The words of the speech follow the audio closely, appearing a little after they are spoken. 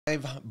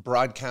Live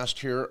broadcast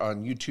here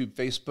on YouTube,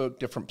 Facebook,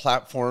 different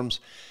platforms.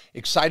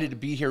 Excited to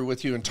be here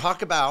with you and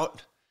talk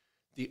about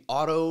the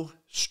auto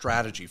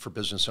strategy for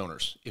business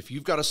owners. If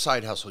you've got a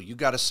side hustle, you've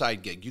got a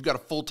side gig, you've got a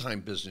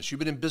full-time business, you've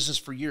been in business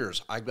for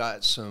years, I've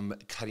got some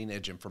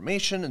cutting-edge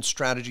information and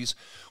strategies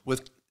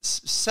with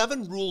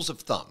 7 rules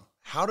of thumb.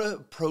 How to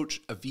approach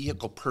a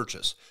vehicle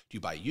purchase. Do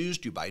you buy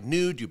used? Do you buy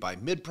new? Do you buy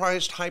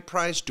mid-priced,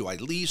 high-priced? Do I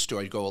lease? Do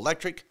I go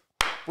electric?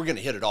 We're going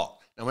to hit it all.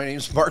 Now, my name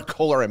is Mark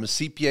Kohler. I'm a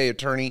CPA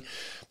attorney,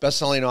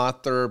 best-selling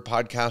author,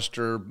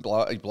 podcaster,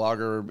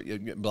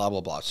 blogger, blah,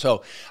 blah, blah.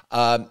 So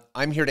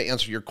I'm here to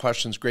answer your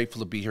questions.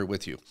 Grateful to be here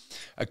with you.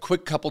 A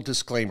quick couple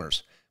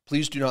disclaimers.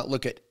 Please do not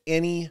look at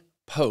any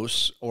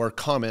posts or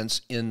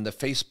comments in the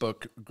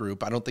Facebook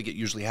group. I don't think it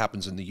usually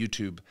happens in the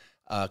YouTube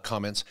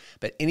comments,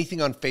 but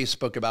anything on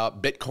Facebook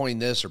about Bitcoin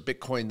this or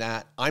Bitcoin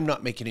that, I'm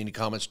not making any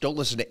comments. Don't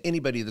listen to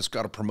anybody that's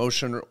got a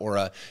promotion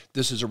or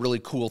this is a really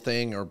cool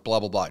thing or blah,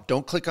 blah, blah.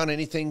 Don't click on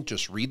anything.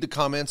 Just read the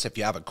comments. If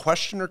you have a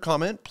question or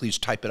comment, please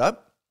type it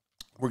up.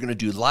 We're going to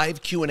do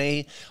live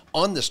Q&A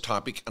on this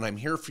topic, and I'm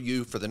here for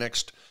you for the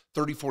next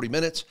 30, 40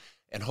 minutes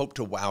and hope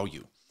to wow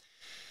you.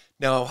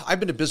 Now, I've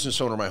been a business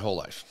owner my whole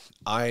life.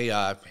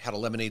 I had a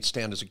lemonade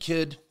stand as a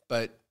kid,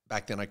 but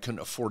back then I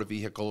couldn't afford a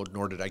vehicle,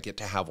 nor did I get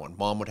to have one.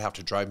 Mom would have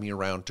to drive me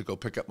around to go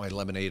pick up my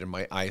lemonade and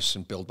my ice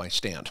and build my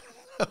stand.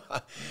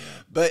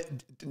 But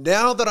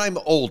now that I'm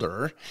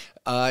older,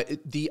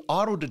 the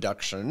auto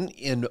deduction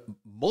in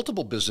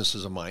multiple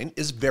businesses of mine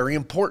is very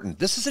important.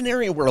 This is an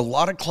area where a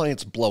lot of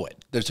clients blow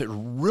it. There's a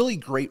really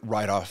great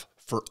write-off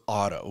for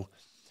auto,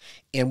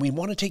 and we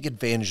want to take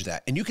advantage of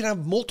that. And you can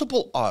have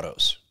multiple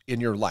autos in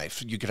your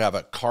life. You could have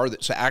a car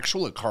that's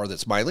actual, a car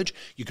that's mileage.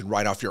 You can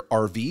write off your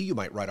RV. You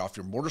might write off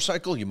your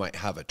motorcycle. You might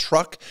have a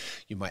truck.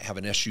 You might have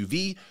an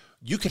SUV.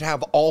 You could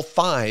have all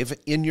 5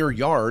 in your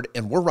yard,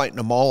 and we're writing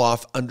them all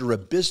off under a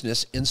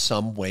business in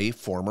some way,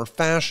 form, or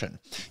fashion.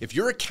 If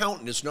your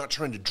accountant is not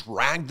trying to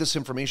drag this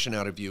information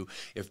out of you,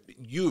 if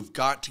you've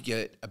got to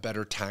get a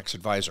better tax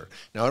advisor.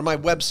 Now, on my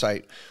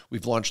website,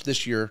 we've launched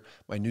this year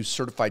my new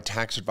Certified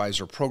Tax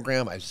Advisor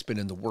program. It's been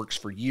in the works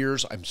for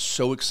years. I'm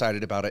so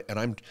excited about it, and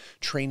I'm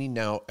training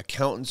now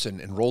accountants and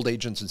enrolled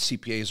agents and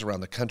CPAs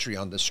around the country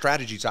on the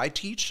strategies I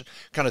teach,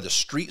 kind of the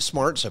street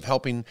smarts of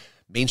helping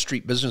Main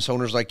Street business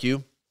owners like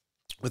you.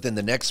 Within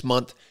the next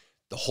month,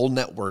 the whole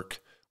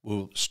network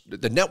will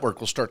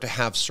start to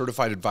have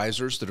certified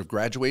advisors that have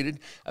graduated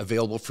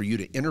available for you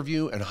to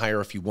interview and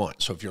hire if you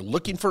want. So if you're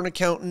looking for an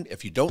accountant,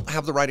 if you don't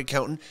have the right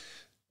accountant,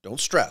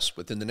 don't stress.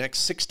 Within the next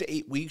 6 to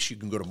 8 weeks, you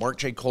can go to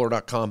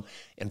markjkohler.com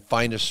and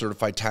find a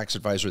certified tax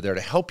advisor there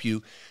to help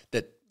you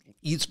that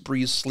eats,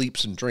 breathes,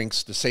 sleeps, and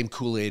drinks the same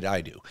Kool-Aid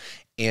I do.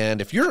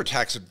 And if you're a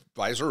tax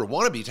advisor or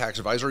want to be a tax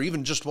advisor, or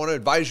even just want to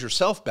advise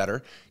yourself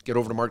better, get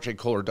over to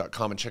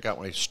markjkohler.com and check out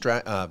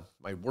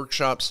my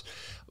workshops.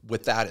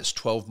 With that is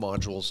 12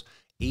 modules,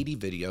 80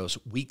 videos,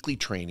 weekly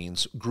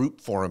trainings,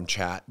 group forum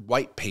chat,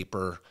 white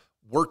paper,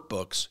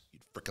 workbooks.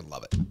 You'd freaking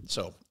love it.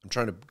 So I'm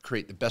trying to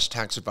create the best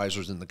tax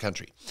advisors in the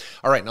country.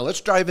 All right, now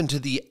let's dive into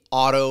the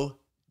auto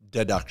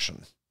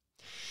deduction.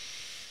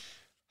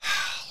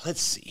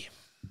 Let's see.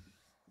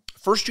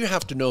 First, you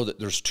have to know that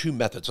there's 2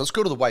 methods. Let's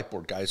go to the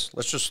whiteboard, guys.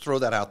 Let's just throw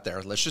that out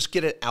there. Let's just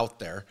get it out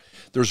there.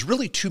 There's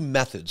really 2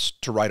 methods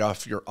to write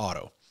off your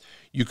auto.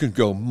 You can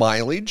go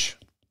mileage,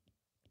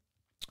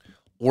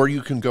 or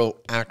you can go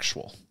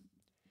actual.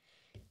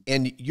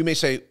 And you may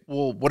say,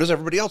 well, what does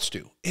everybody else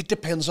do? It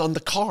depends on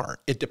the car.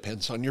 It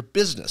depends on your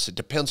business. It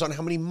depends on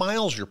how many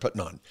miles you're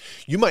putting on.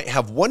 You might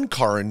have one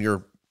car in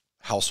your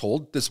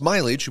household that's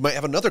mileage. You might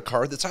have another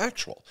car that's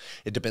actual.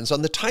 It depends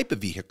on the type of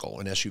vehicle,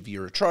 an SUV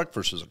or a truck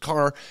versus a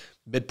car,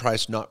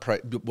 mid-price, not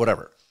price,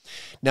 whatever.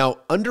 Now,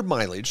 under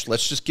mileage,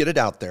 let's just get it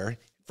out there.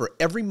 For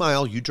every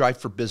mile you drive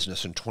for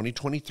business in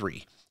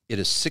 2023, it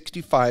is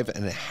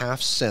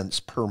 65.5 cents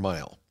per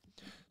mile.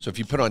 So if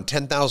you put on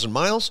 10,000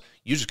 miles,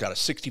 you just got a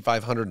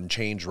 6,500 and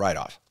change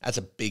write-off. That's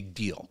a big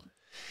deal.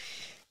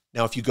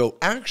 Now, if you go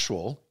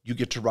actual, you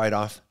get to write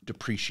off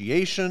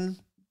depreciation,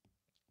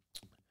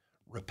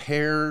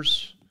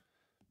 repairs,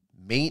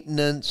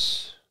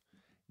 maintenance,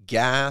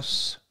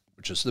 gas,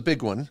 which is the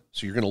big one.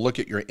 So you're going to look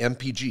at your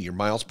MPG, your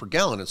miles per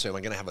gallon, and say, am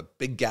I going to have a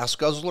big gas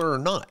guzzler or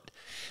not?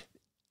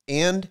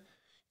 And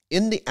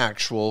in the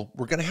actual,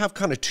 we're going to have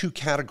kind of 2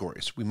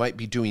 categories. We might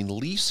be doing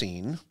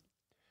leasing.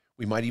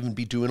 We might even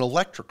be doing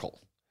electrical.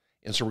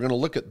 And so we're going to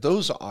look at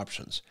those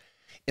options.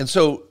 And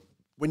so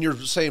when you're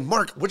saying,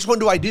 Mark, which one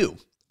do I do?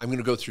 I'm going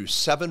to go through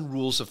 7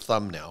 rules of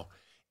thumb now.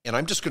 And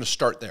I'm just going to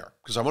start there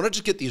because I want to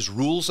just get these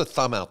rules of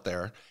thumb out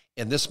there,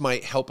 and this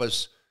might help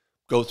us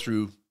go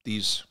through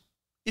these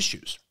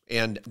issues.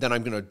 And then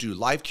I'm going to do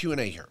live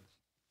Q&A here.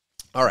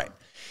 All right.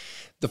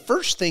 The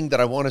first thing that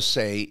I want to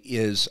say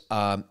is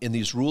in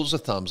these rules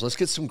of thumbs, let's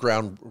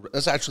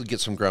actually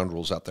get some ground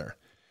rules out there.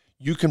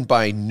 You can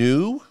buy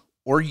new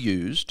or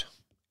used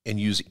and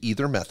use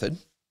either method.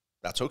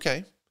 That's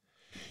okay.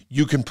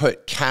 You can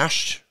put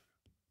cash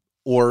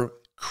or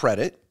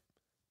credit.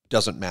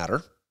 Doesn't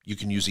matter. You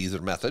can use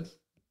either method,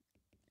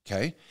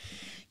 okay?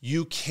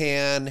 You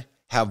can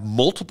have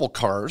multiple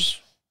cars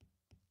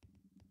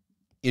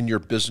in your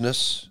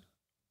business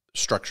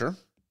structure,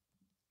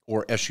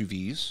 or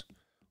SUVs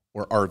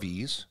or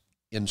RVs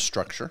in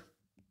structure.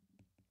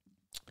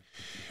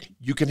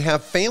 You can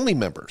have family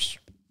members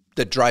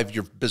that drive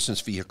your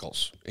business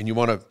vehicles, and you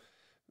want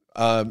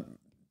to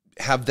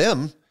have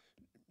them,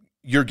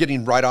 you're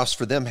getting write-offs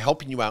for them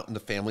helping you out in the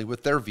family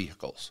with their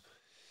vehicles.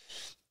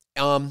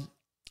 And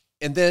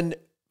then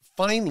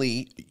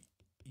finally,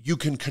 you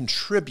can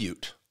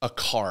contribute a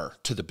car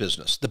to the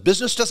business. The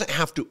business doesn't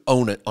have to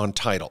own it on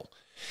title.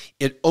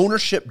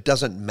 Ownership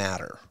doesn't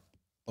matter.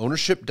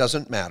 Ownership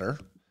doesn't matter.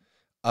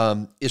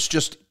 It's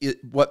just,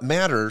 what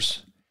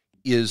matters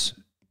is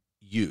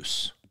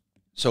use.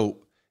 So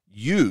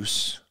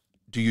use,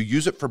 do you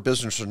use it for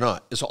business or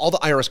not, is all the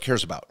IRS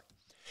cares about.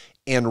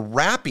 And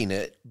wrapping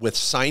it with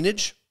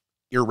signage,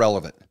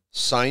 irrelevant.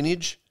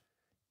 Signage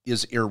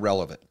is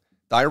irrelevant.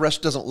 The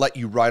IRS doesn't let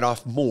you write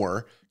off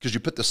more because you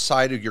put the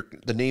side of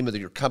the name of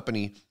your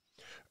company,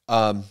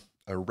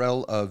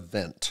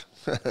 irrelevant.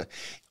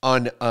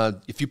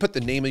 If you put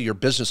the name of your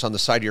business on the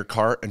side of your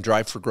car and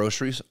drive for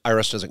groceries,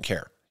 IRS doesn't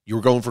care.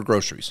 You're going for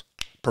groceries,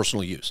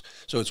 personal use.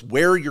 So it's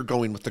where you're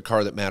going with the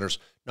car that matters,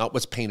 not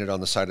what's painted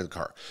on the side of the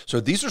car. So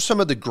these are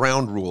some of the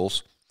ground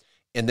rules,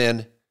 and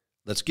then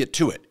let's get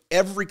to it.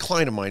 Every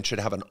client of mine should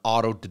have an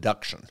auto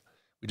deduction.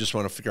 We just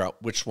want to figure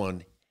out which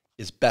one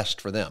is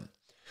best for them.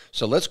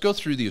 So let's go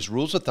through these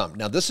rules of thumb.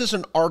 Now, this is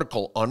an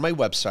article on my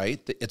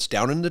website. It's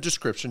down in the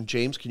description.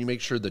 James, can you make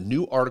sure the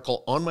new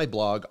article on my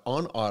blog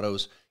on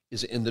autos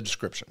is in the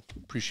description?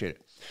 Appreciate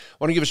it. I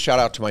want to give a shout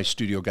out to my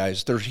studio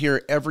guys. They're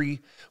here every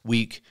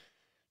week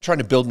trying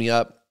to build me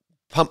up,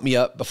 pump me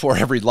up before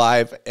every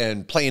live,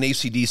 and playing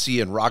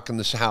AC/DC and rocking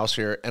this house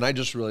here. And I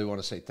just really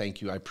want to say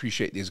thank you. I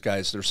appreciate these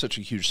guys. They're such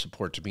a huge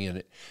support to me, and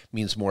it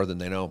means more than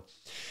they know.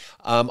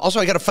 Also,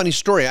 I got a funny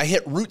story. I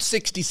hit Route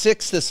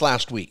 66 this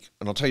last week,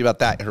 and I'll tell you about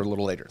that here a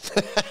little later.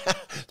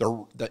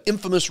 The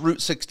infamous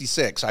Route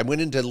 66. I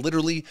went into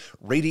literally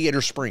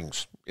Radiator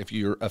Springs, if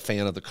you're a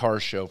fan of the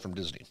Cars show from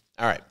Disney.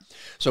 All right,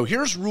 so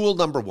here's rule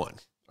number one.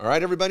 All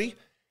right, everybody?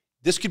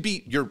 This could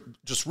be your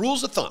just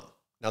rules of thumb.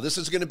 Now, this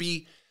is going to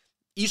be,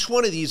 each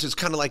one of these is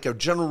kind of like a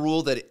general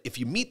rule that if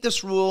you meet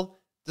this rule,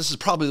 this is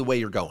probably the way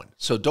you're going.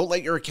 So don't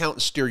let your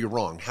accountant steer you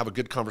wrong. Have a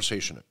good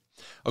conversation.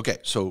 Okay,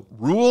 so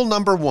rule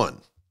number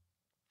one.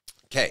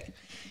 Okay,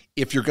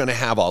 if you're going to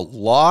have a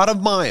lot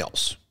of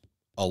miles,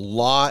 now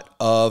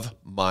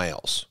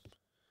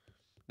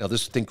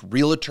this, think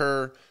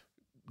realtor,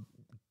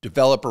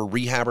 developer,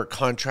 rehabber,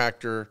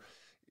 contractor,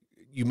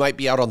 you might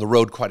be out on the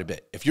road quite a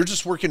bit. If you're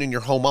just working in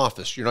your home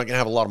office, you're not going to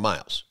have a lot of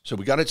miles. So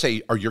we got to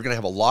say, or you're going to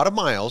have a lot of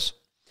miles,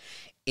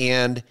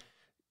 and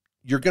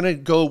you're going to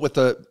go with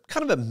a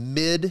kind of a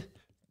mid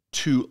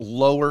to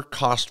lower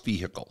cost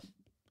vehicle.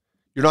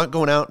 You're not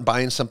going out and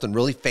buying something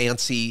really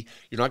fancy.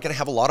 You're not going to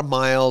have a lot of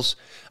miles.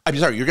 I'm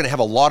sorry, you're going to have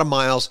a lot of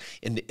miles,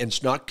 and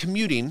it's not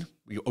commuting.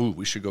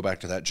 We should go back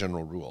to that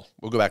general rule.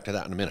 We'll go back to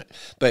that in a minute.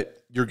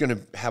 But you're going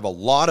to have a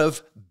lot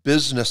of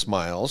business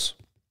miles,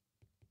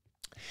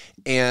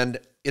 and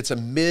it's a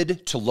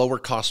mid to lower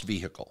cost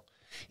vehicle.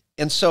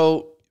 And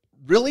so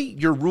really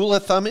your rule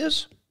of thumb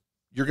is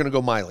you're going to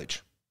go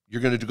mileage.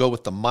 You're going to go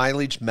with the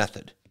mileage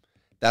method.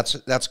 That's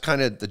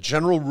kind of the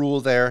general rule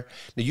there.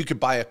 Now, you could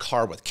buy a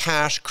car with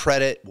cash,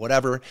 credit,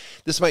 whatever.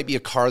 This might be a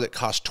car that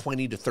costs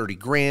 20 to 30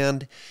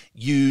 grand,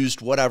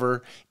 used,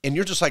 whatever. And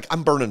you're just like,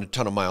 I'm burning a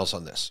ton of miles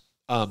on this.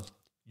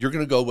 You're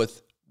going to go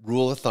with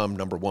rule of thumb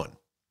number one.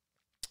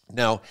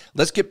 Now,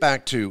 let's get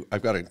back to,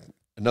 I've got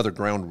another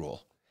ground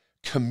rule.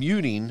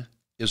 Commuting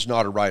is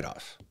not a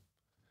write-off.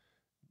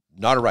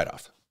 Not a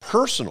write-off.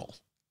 Personal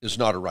is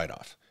not a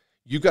write-off.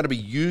 You've got to be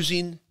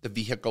using the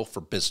vehicle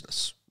for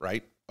business,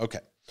 right? Okay.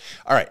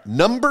 All right,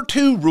 number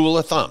two rule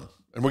of thumb,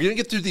 and we're going to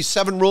get through these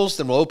 7 rules,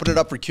 then we'll open it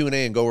up for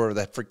Q&A and go wherever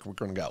that freak we're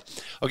going to go.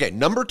 Okay,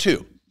 number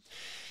 2,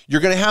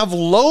 you're going to have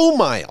low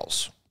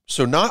miles,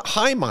 so not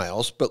high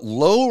miles, but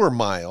lower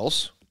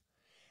miles,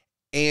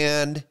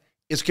 and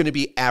it's going to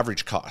be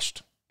average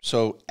cost.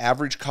 So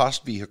average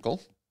cost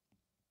vehicle,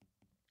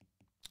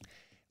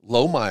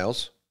 low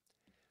miles,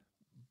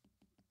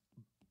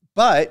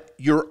 but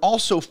you're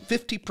also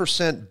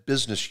 50%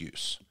 business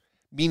use.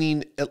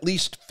 Meaning at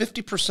least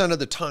 50% of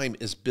the time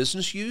is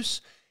business use,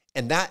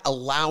 and that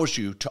allows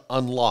you to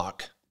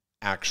unlock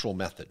actual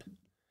method.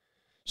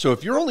 So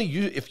if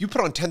you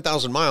put on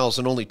 10,000 miles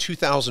and only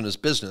 2,000 is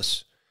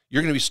business,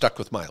 you're going to be stuck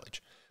with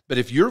mileage. But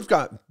if you've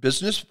got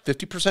business,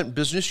 50%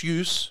 business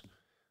use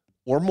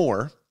or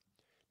more,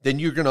 then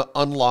you're going to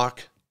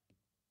unlock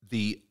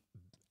the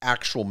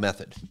actual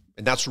method.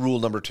 And that's rule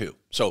number 2.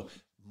 So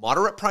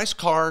moderate price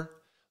car,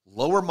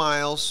 lower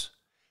miles,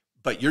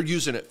 but you're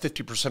using it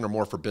 50% or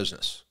more for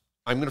business.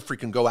 I'm going to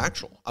freaking go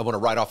actual. I want to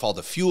write off all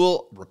the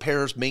fuel,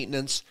 repairs,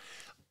 maintenance,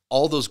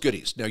 all those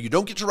goodies. Now, you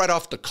don't get to write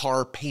off the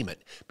car payment,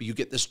 but you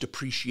get this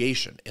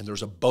depreciation, and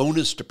there's a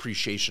bonus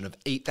depreciation of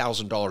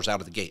 $8,000 out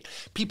of the gate.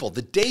 People,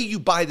 the day you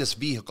buy this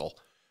vehicle,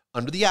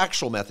 under the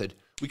actual method,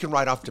 we can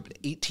write off to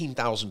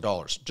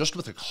 $18,000 just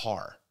with a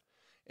car.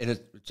 And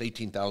it's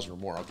 $18,000 or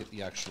more. I'll get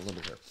the actual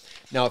limit here.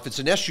 Now, if it's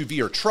an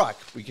SUV or truck,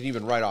 we can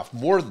even write off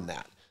more than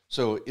that.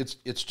 So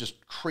it's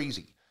just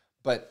crazy.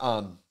 But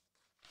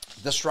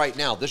this right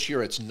now, this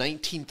year, it's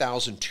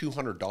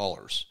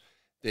 $19,200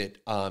 that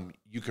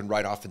you can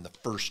write off in the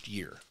first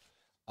year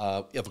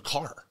of a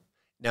car.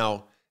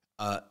 Now,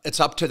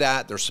 it's up to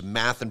that. There's some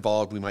math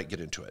involved. We might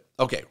get into it.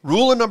 Okay,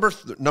 rule of number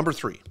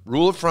three.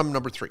 Rule of thumb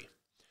number 3.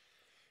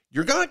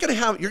 You're gonna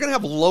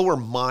have lower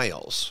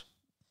miles.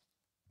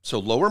 So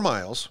lower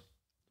miles,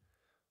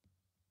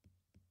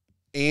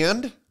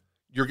 and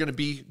you're going to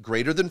be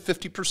greater than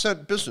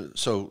 50%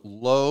 business. So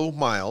low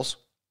miles.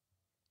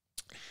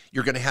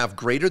 You're going to have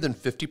greater than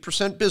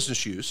 50%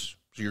 business use.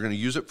 So you're going to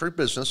use it for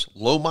business.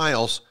 Low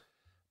miles,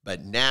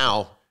 but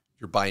now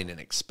you're buying an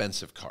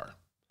expensive car.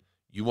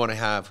 You want to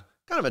have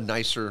kind of a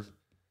nicer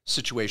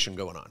situation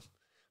going on.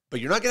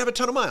 But you're not going to have a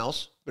ton of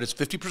miles, but it's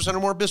 50% or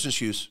more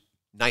business use,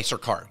 nicer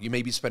car. You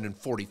may be spending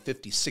 40,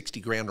 50, 60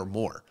 grand or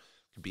more.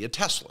 It could be a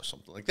Tesla,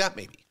 something like that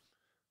maybe.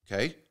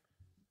 Okay?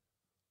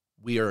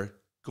 We are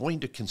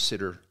going to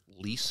consider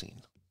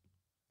leasing.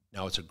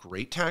 Now, it's a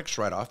great tax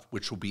write-off,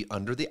 which will be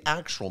under the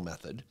actual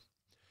method,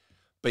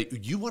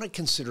 but you want to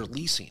consider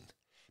leasing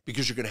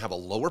because you're going to have a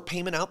lower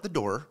payment out the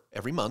door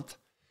every month.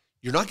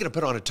 You're not going to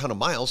put on a ton of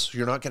miles, so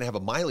you're not going to have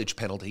a mileage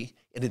penalty,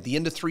 and at the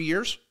end of 3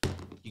 years,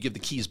 you give the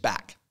keys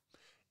back.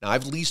 Now,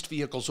 I've leased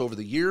vehicles over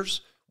the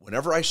years.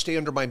 Whenever I stay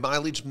under my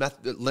mileage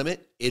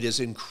limit, it is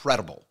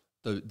incredible,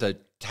 the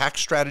tax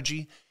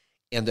strategy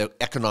and the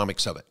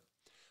economics of it.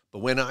 But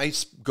when I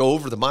go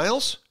over the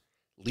miles,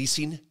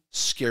 leasing,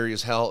 scary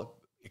as hell,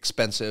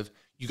 expensive.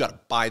 You got to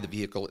buy the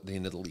vehicle at the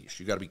end of the lease.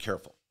 You got to be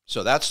careful.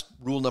 So that's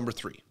rule number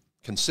 3.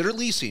 Consider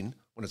leasing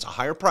when it's a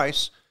higher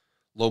price,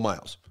 low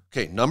miles.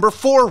 Okay, number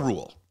 4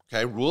 rule,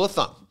 okay, rule of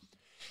thumb.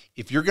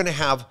 If you're going to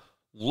have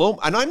low,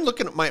 and I'm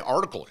looking at my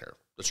article here.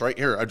 That's right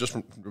here. I just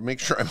make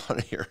sure I'm on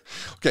it here.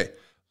 Okay,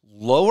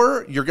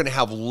 you're going to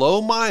have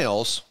low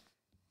miles,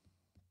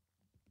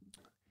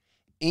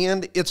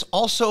 and it's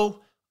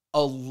also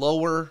a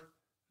lower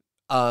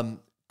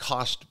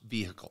cost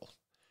vehicle.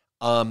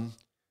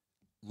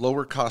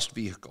 Lower cost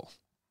vehicle.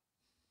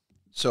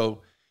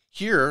 So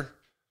here,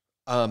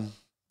 and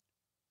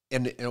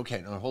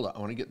okay, now hold on. I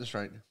want to get this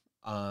right.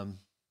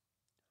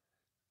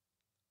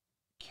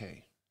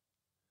 Okay.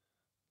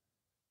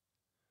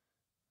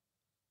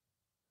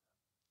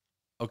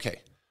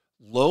 Okay.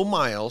 Low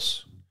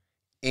miles,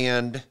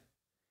 and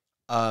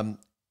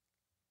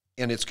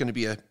it's going to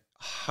be a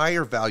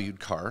higher valued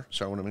car.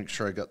 So I want to make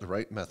sure I got the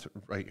right method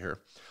right here.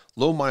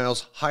 Low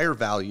miles, higher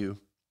value,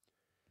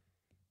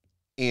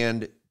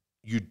 and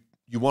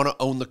you want to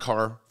own the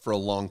car for a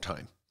long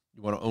time.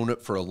 You want to own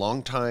it for a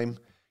long time.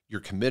 You're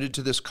committed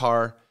to this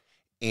car,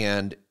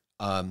 and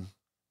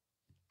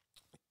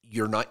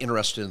you're not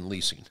interested in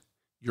leasing.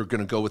 You're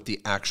going to go with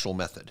the actual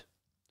method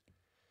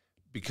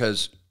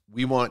because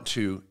we want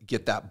to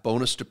get that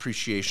bonus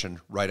depreciation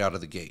right out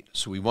of the gate.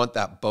 So we want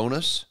that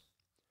bonus,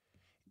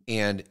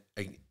 and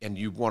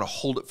you want to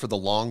hold it for the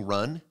long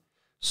run.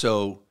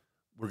 So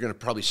we're going to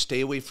probably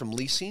stay away from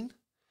leasing,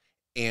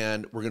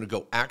 and we're going to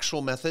go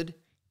actual method.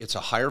 It's a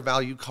higher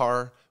value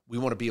car. We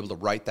want to be able to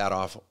write that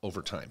off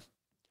over time.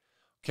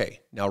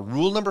 Okay, now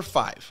rule number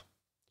 5.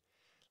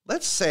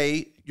 Let's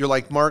say you're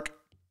like, Mark,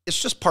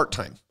 it's just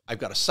part-time. I've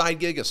got a side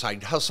gig, a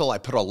side hustle. I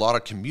put a lot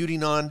of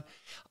commuting on,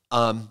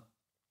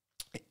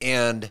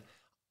 and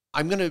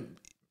I'm going to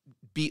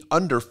be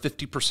under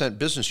 50%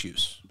 business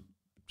use.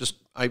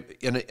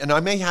 And I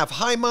may have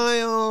high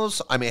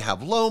miles, I may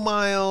have low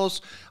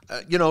miles.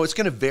 It's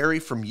going to vary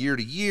from year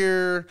to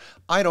year.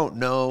 I don't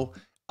know.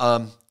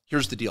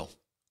 Here's the deal.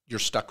 You're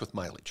stuck with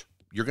mileage.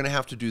 You're going to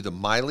have to do the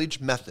mileage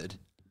method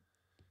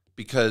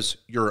because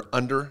you're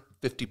under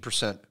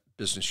 50%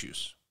 business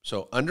use.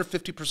 So under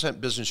 50%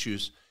 business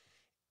use,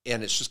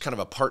 and it's just kind of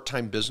a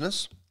part-time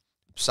business,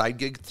 side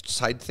gig,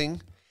 side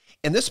thing.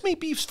 And this may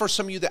be for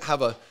some of you that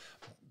have an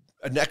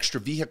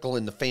extra vehicle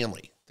in the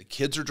family. The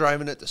kids are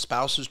driving it, the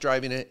spouse is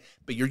driving it,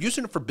 but you're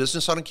using it for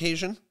business on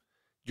occasion.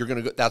 You're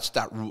going to go, that's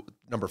that rule,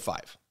 number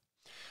 5.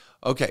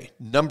 Okay,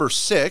 number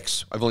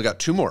 6, I've only got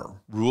 2 more.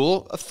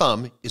 Rule of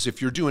thumb is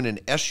if you're doing an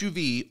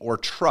SUV or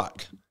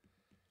truck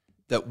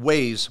that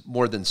weighs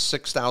more than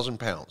 6,000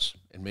 pounds,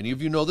 and many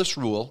of you know this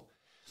rule,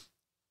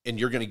 and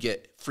you're going to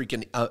get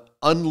freaking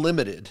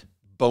unlimited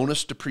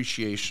bonus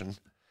depreciation.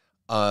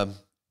 Now,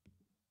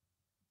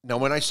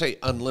 when I say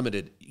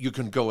unlimited, you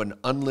can go an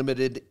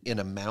unlimited in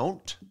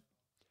amount,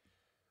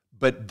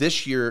 but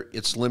this year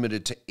it's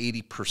limited to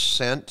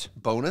 80%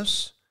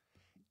 bonus,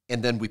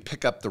 and then we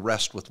pick up the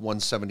rest with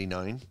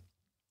 179.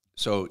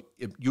 So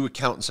if you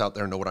accountants out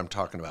there know what I'm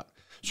talking about.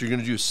 So you're going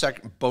to do a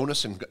second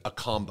bonus and a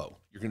combo.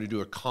 You're going to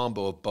do a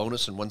combo of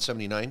bonus and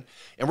 179,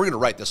 and we're going to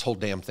write this whole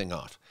damn thing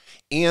off.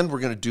 And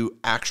we're going to do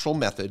actual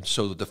method.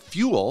 So the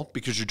fuel,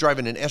 because you're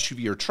driving an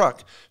SUV or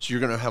truck, so you're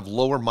going to have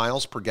lower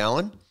miles per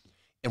gallon,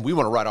 and we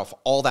want to write off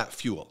all that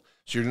fuel.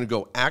 So you're going to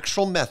go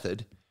actual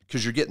method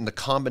because you're getting the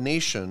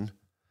combination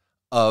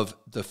of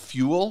the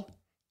fuel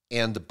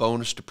and the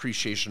bonus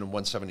depreciation of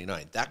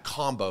 179. That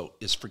combo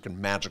is freaking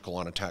magical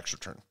on a tax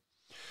return.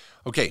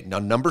 Okay, now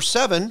number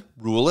 7,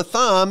 rule of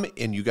thumb,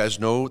 and you guys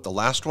know the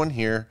last one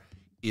here,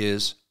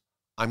 is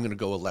I'm going to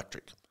go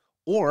electric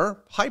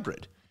or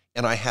hybrid,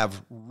 and I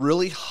have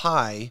really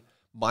high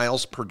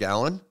miles per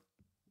gallon.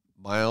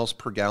 I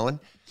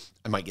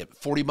might get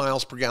 40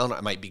 miles per gallon.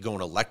 I might be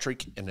going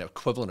electric in the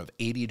equivalent of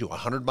 80 to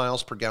 100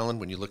 miles per gallon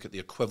when you look at the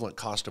equivalent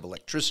cost of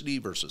electricity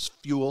versus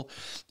fuel.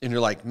 And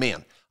you're like,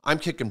 man, I'm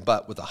kicking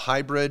butt with a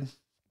hybrid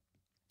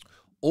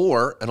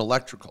or an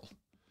electric,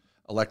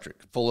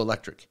 full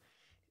electric.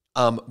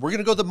 We're going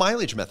to go the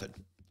mileage method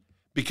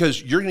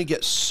because you're going to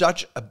get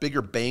such a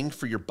bigger bang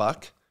for your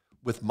buck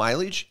with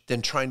mileage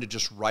than trying to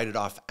just write it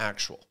off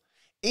actual.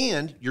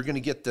 And you're going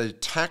to get the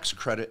tax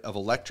credit of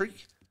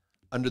electric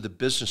under the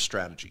business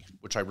strategy,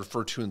 which I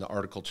refer to in the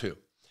article too.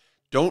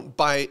 Don't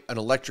buy an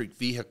electric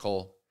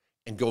vehicle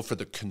and go for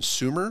the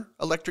consumer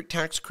electric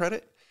tax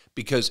credit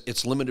because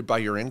it's limited by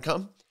your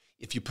income.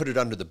 If you put it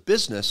under the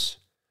business,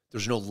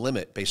 there's no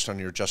limit based on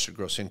your adjusted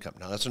gross income.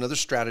 Now, that's another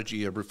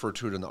strategy. I refer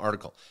to it in the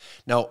article.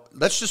 Now,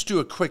 let's just do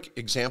a quick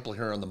example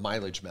here on the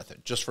mileage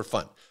method, just for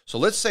fun. So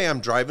let's say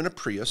I'm driving a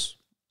Prius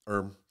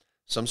or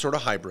some sort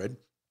of hybrid,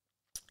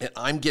 and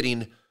I'm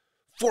getting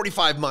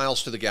 45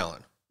 miles to the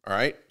gallon. All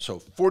right, so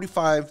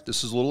 45,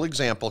 this is a little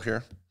example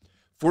here,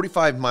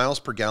 45 miles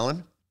per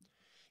gallon,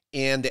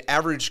 and the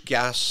average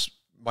gas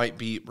might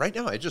be, right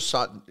now, I just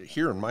saw it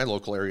here in my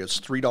local area, it's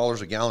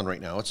 $3 a gallon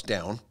right now. It's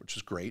down, which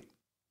is great.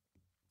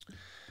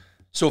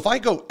 So if I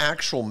go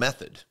actual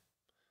method,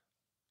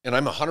 and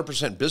I'm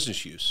 100%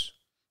 business use,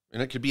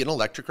 and it could be an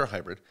electric or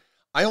hybrid,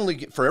 I only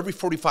get, for every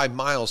 45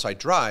 miles I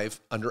drive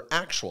under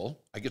actual,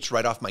 I get to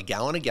write off my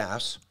gallon of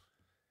gas,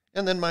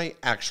 and then my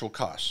actual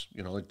costs,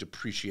 like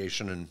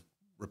depreciation and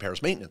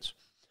repairs, maintenance.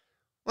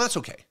 Well, that's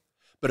okay.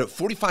 But at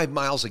 45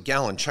 miles a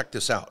gallon, check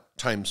this out,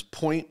 times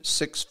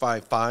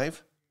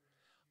 0.655,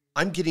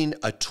 I'm getting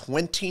a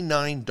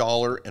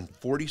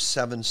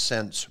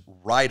 $29.47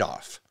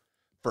 write-off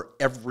for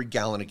every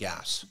gallon of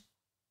gas.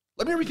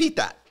 Let me repeat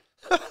that.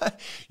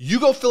 You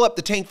go fill up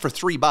the tank for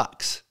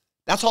 $3.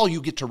 That's all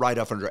you get to write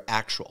off under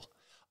actual.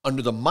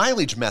 Under the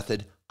mileage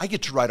method, I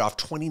get to write off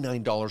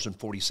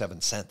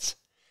 $29.47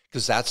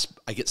 because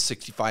I get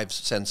 65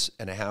 cents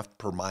and a half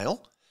per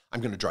mile. I'm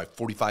going to drive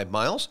 45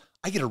 miles.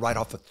 I get a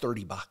write-off of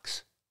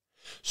 $30.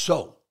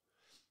 So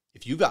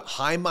if you've got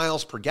high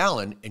miles per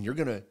gallon and you're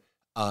going to,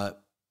 I'm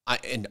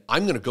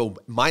going to go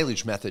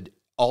mileage method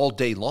all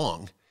day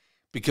long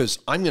because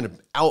I'm going to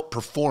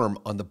outperform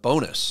on the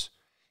bonus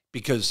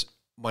because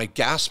my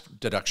gas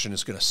deduction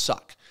is going to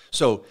suck.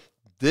 So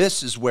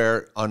this is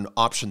where on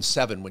option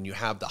 7, when you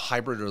have the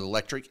hybrid or the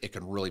electric, it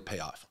can really pay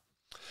off.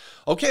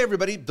 Okay,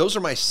 everybody, those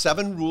are my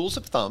 7 rules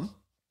of thumb.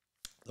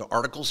 The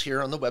article's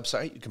here on the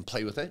website. You can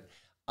play with it.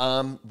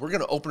 We're going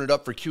to open it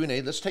up for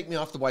Q&A. Let's take me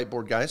off the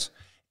whiteboard, guys.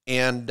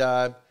 And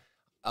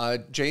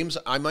James,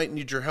 I might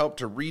need your help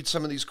to read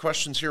some of these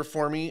questions here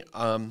for me.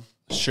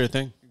 Sure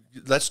thing.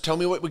 Let's tell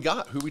me what we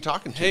got. Who are we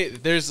talking to? Hey,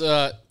 there's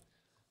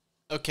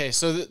okay,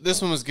 so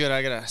this one was good.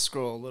 I got to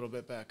scroll a little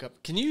bit back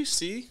up. Can you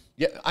see?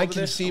 Yeah, I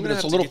can see, but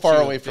it's a little far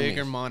away from me.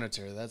 Bigger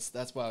monitor.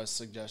 That's why I was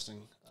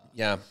suggesting.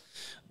 Yeah.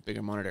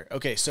 Bigger monitor.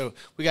 Okay, so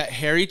we got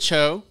Harry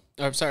Chu.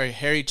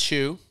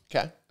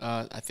 Okay.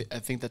 I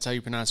think that's how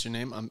you pronounce your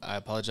name. I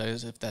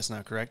apologize if that's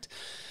not correct.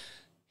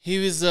 He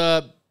was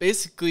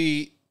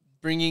basically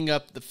bringing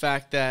up the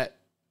fact that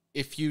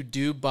if you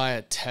do buy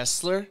a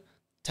Tesla,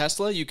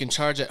 you can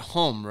charge at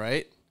home,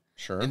 right?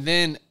 Sure. And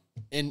then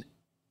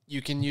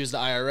you can use the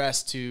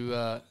IRS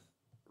to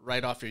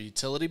write off your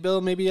utility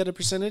bill maybe at a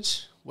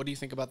percentage. What do you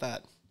think about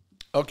that?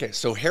 Okay,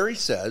 so Harry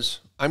says,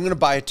 I'm going to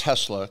buy a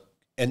Tesla.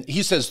 And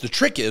he says the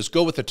trick is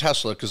go with the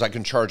Tesla because I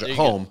can charge at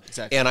home.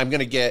 Exactly. And I'm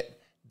going to get...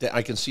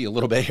 I can see a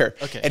little bit here.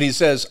 Okay. And he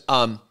says,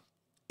 and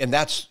I'm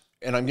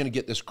going to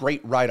get this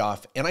great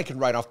write-off, and I can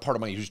write off part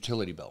of my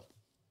utility bill.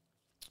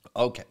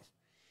 Okay.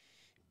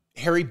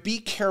 Harry, be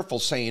careful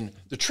saying,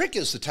 the trick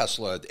is the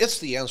Tesla. It's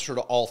the answer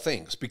to all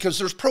things, because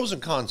there's pros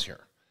and cons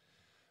here.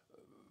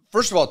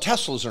 First of all,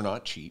 Teslas are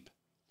not cheap.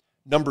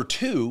 Number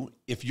 2,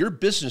 if your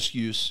business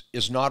use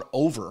is not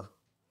over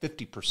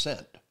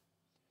 50%,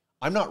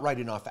 I'm not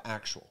writing off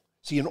actual.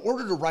 See, in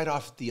order to write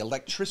off the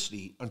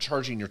electricity on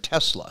charging your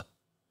Tesla,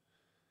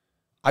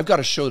 I've got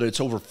to show that it's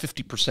over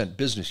 50%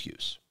 business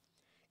use.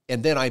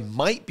 And then I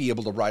might be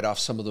able to write off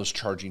some of those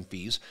charging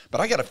fees,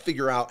 but I got to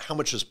figure out how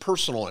much is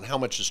personal and how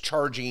much is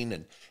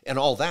charging and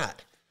all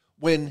that.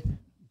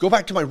 Go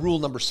back to my rule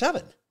number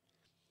 7.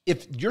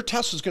 If your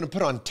Tesla is going to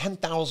put on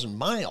 10,000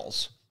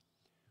 miles,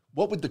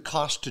 what would the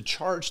cost to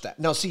charge that?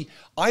 Now, see,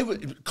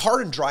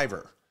 Car and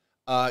Driver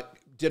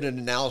did an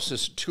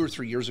analysis 2 or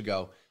 3 years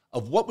ago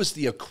of what was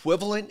the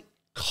equivalent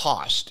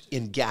cost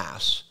in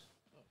gas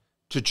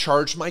to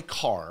charge my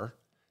car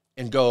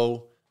and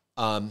go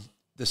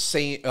the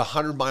same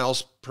 100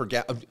 miles per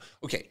gallon.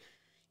 Okay,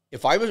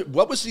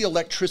 what was the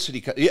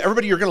electricity?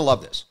 Everybody, you're going to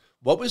love this.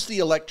 What was the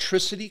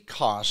electricity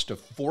cost of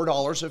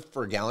 $4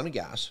 for a gallon of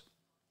gas?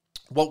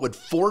 What would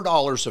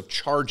 $4 of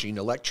charging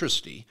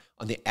electricity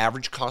on the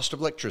average cost of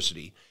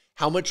electricity?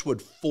 How much would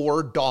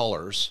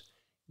 $4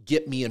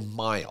 get me in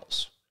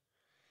miles?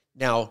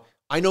 Now,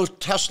 I know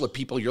Tesla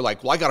people, you're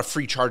like, well, I got a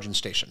free charging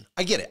station.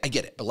 I get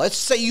it. But let's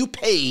say you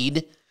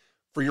paid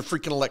for your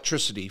freaking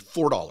electricity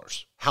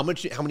 $4. How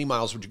many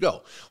miles would you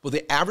go? Well,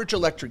 the average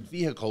electric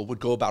vehicle would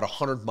go about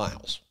 100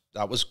 miles.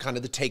 That was kind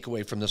of the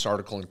takeaway from this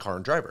article in Car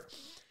and Driver.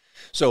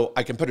 So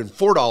I can put in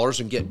 $4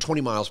 and get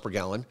 20 miles per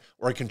gallon,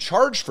 or I can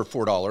charge for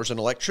 $4 in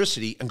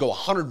electricity and go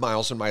 100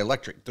 miles in my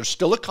electric. There's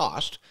still a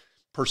cost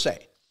per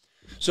se.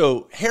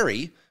 So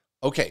Harry,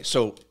 okay,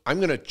 so I'm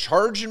going to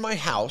charge in my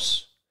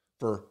house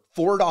for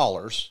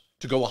 $4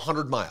 to go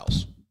 100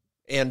 miles.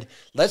 And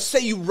let's say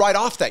you write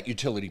off that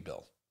utility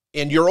bill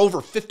and you're over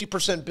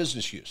 50%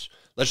 business use.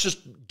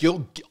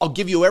 I'll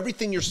give you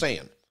everything you're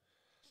saying.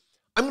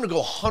 I'm going to go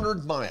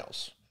 100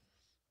 miles.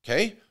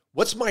 Okay.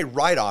 What's my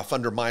write-off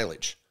under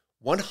mileage?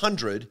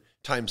 100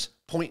 times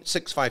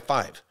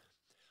 0.655.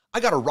 I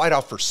got a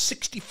write-off for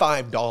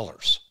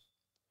 $65.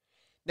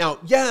 Now,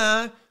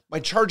 yeah, my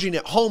charging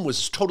at home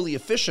was totally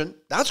efficient.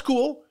 That's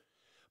cool.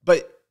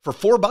 But for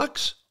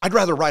 $4, I'd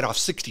rather write off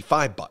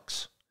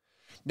 $65.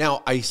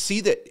 Now, I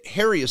see that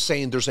Harry is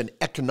saying there's an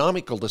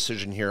economical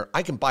decision here.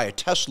 I can buy a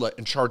Tesla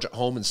and charge at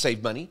home and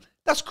save money.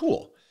 That's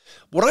cool.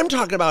 What I'm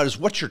talking about is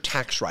what's your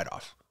tax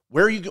write-off?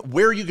 Where are you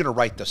going to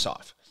write this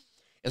off?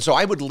 And so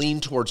I would lean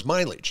towards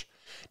mileage.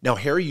 Now,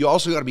 Harry, you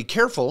also got to be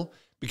careful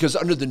because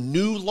under the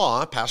new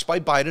law passed by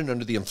Biden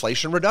under the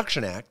Inflation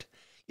Reduction Act,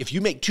 if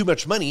you make too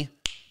much money,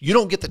 you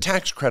don't get the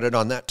tax credit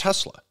on that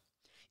Tesla.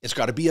 It's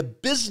got to be a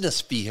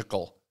business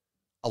vehicle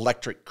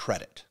electric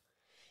credit.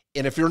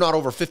 And if you're not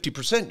over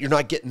 50%, you're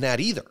not getting that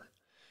either.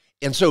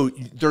 And so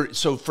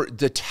for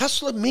the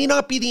Tesla may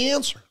not be the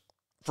answer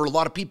for a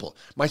lot of people.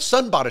 My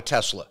son bought a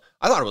Tesla.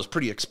 I thought it was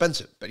pretty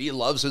expensive, but he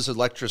loves his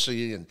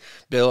electricity and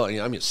bill,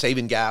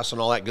 saving gas and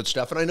all that good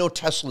stuff. And I know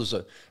Tesla's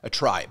a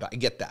tribe. I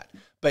get that.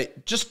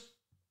 But just,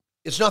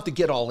 it's not the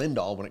get all end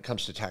all when it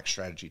comes to tax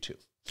strategy too.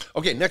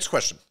 Okay, next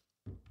question.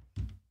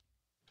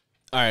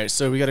 All right,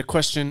 so we got a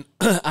question.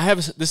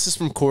 This is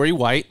from Corey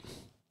White.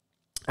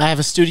 I have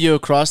a studio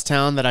across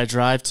town that I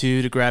drive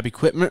to grab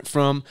equipment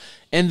from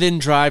and then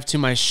drive to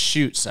my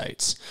shoot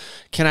sites.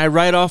 Can I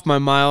write off my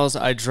miles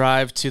I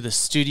drive to the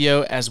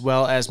studio as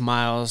well as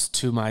miles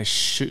to my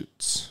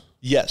shoots?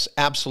 Yes,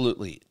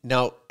 absolutely.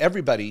 Now,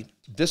 everybody,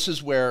 this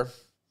is where,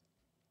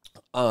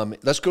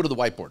 let's go to the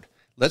whiteboard.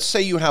 Let's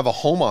say you have a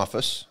home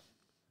office,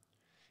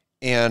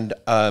 and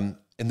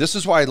this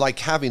is why I like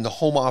having the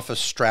home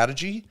office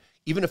strategy,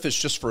 even if it's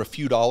just for a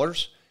few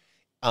dollars.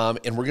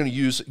 And we're going to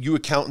use, you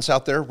accountants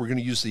out there, we're going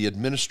to use the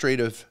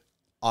administrative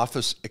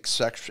office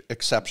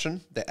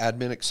exception, the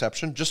admin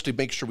exception, just to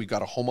make sure we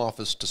got a home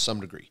office to some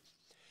degree.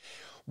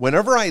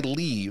 Whenever I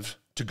leave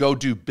to go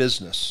do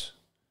business,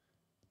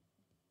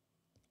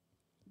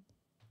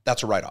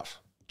 that's a write-off.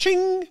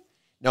 Ching!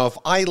 Now, if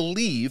I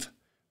leave,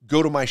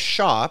 go to my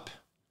shop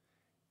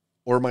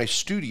or my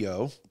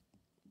studio,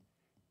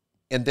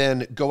 and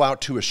then go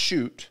out to a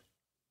shoot,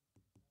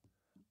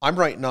 I'm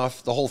writing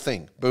off the whole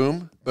thing.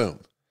 Boom, boom.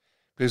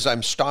 Because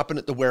I'm stopping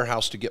at the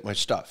warehouse to get my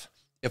stuff.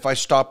 If I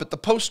stop at the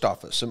post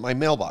office in my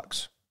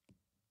mailbox,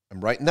 I'm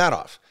writing that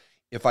off.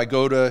 If I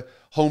go to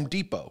Home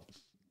Depot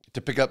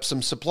to pick up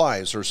some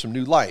supplies or some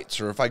new lights,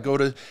 or if I go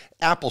to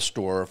Apple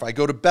Store, or if I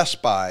go to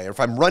Best Buy, or if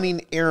I'm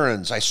running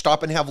errands, I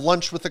stop and have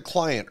lunch with a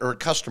client or a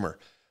customer,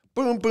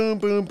 boom, boom,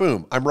 boom,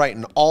 boom. I'm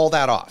writing all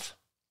that off.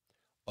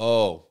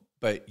 Oh,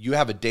 but you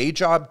have a day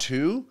job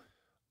too?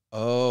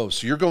 Oh,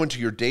 so you're going to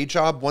your day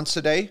job once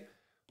a day?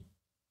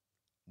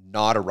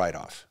 Not a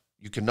write-off.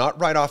 You cannot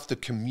write off the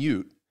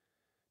commute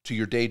to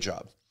your day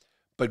job.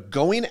 But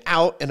going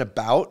out and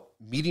about,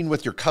 meeting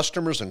with your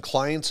customers and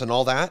clients and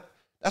all that,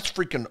 that's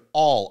freaking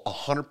all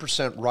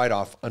 100%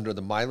 write-off under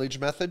the mileage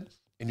method,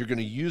 and you're going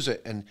to use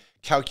it and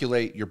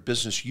calculate your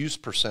business use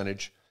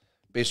percentage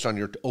based on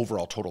your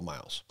overall total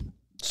miles.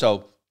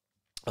 So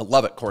I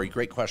love it, Corey.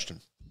 Great question.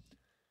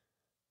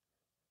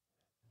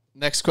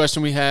 Next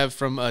question we have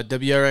from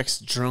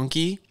WRX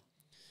Drunky.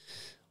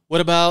 What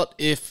about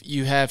if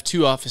you have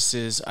two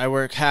offices? I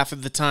work half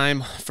of the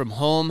time from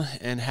home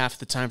and half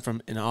the time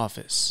from an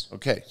office.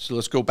 Okay, so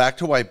let's go back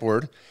to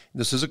whiteboard.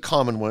 This is a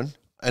common one.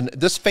 And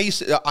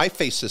I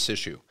face this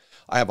issue.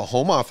 I have a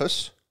home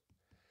office,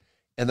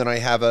 and then I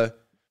have a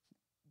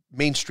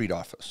Main Street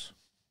office.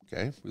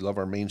 Okay, we love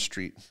our Main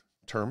Street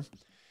term.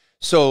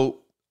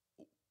 So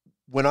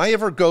when I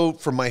ever go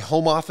from my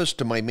home office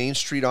to my Main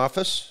Street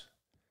office,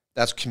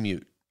 that's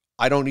commute.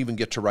 I don't even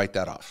get to write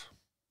that off.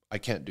 I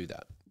can't do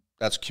that.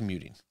 That's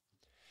commuting.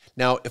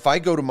 Now, if I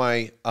go to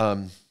my,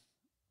 how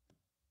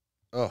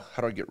do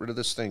I get rid of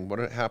this thing?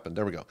 What happened?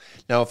 There we go.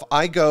 Now, if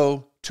I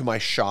go to my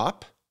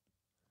shop,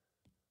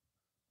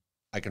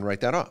 I can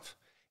write that off.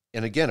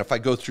 And again, if I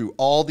go through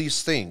all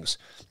these things,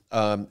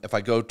 if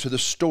I go to the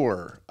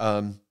store,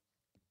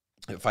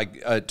 if I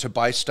to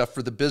buy stuff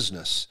for the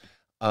business,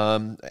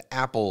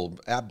 Apple,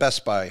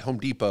 Best Buy, Home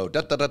Depot,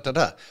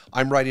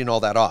 I'm writing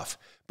all that off.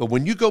 But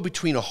when you go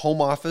between a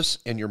home office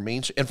and your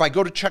main, and if I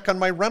go to check on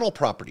my rental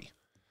property,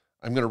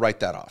 I'm going to write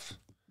that off.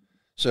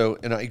 So,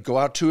 and I go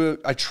out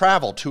I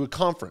travel to a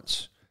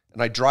conference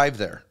and I drive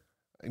there.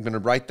 I'm going to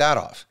write that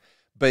off.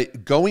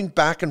 But going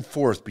back and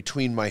forth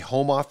between my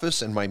home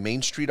office and my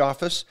Main Street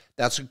office,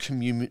 that's a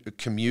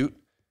commute,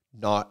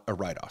 not a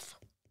write-off.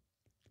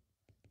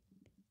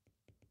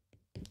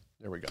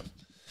 There we go.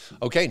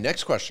 Okay,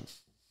 next question.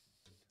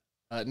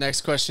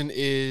 Next question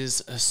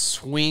is a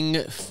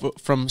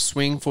from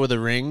Swing for the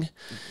Ring.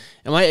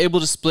 Am I able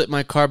to split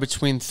my car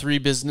between three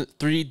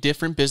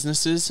different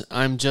businesses?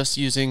 I'm just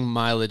using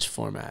mileage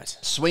format.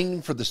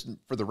 Swing for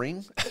the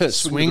ring?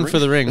 Swing for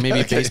the ring. Maybe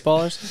okay.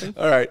 Baseball or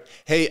something? All right.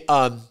 Hey,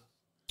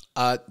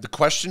 the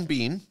question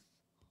being,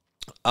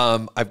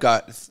 I've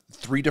got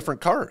 3 different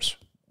cars.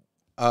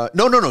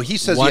 No. He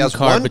says he has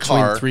one between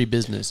car, 3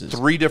 businesses.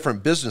 3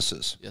 different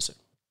businesses. Yes, sir.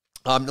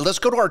 Let's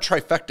go to our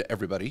trifecta,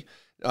 everybody.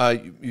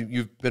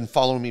 You've been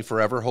following me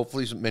forever,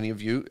 hopefully many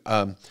of you.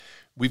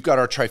 We've got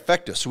our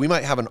trifecta. So we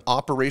might have an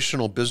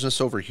operational business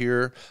over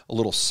here, a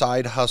little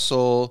side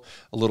hustle,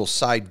 a little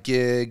side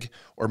gig,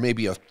 or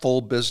maybe a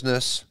full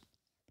business.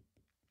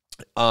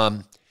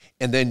 And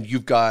then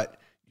you've got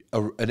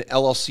an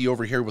LLC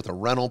over here with a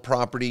rental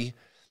property.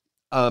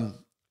 Now,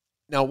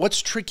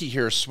 what's tricky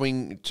here,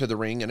 Swing to the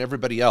Ring and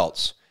everybody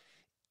else,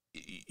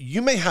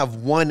 you may have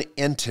one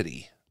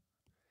entity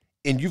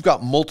and you've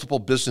got multiple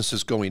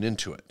businesses going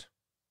into it.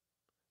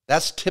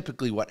 That's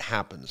typically what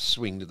happens,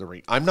 Swing to the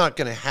Ring. I'm not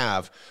going to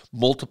have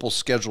multiple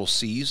Schedule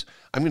Cs.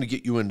 I'm going to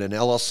get you into an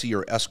LLC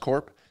or S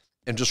Corp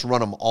and just run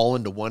them all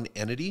into one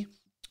entity.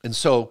 And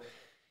so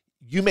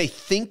you may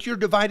think you're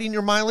dividing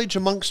your mileage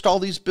amongst all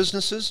these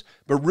businesses,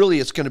 but really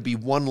it's going to be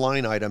one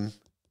line item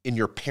in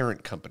your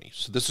parent company.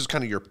 So this is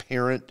kind of your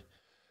parent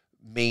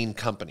main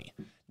company.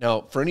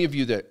 Now, for any of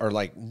you that are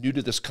like new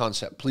to this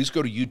concept, please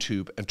go to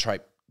YouTube and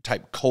type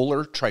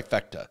Kohler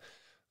Trifecta.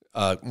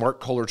 Mark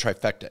Kohler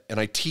Trifecta, and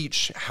I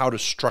teach how to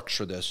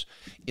structure this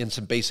in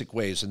some basic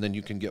ways, and then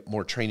you can get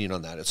more training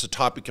on that. It's a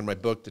topic in my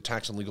book, The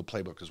Tax and Legal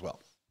Playbook, as well.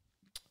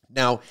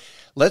 Now,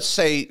 let's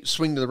say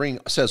Swing to the Ring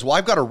says, well,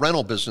 I've got a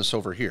rental business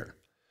over here,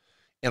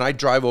 and I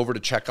drive over to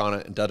check on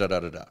it, and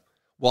da-da-da-da-da.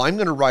 Well, I'm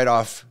going to write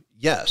off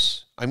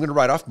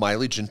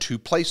mileage in 2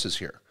 places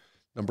here.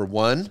 Number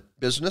 1,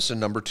 business, and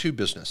number 2,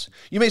 business.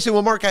 You may say,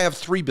 well, Mark, I have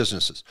 3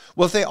 businesses.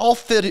 Well, if they all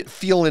feed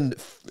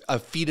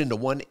into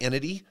one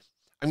entity,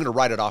 I'm going to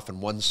write it off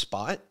in one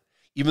spot,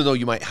 even though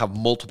you might have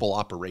multiple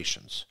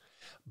operations.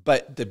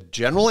 But the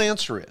general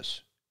answer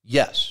is,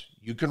 yes,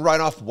 you can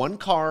write off one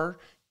car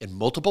in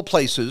multiple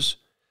places,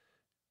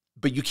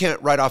 but you can't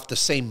write off the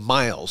same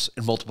miles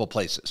in multiple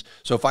places.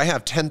 So if I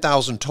have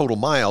 10,000 total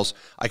miles,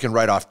 I can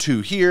write off 2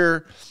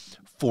 here,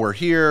 4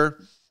 here,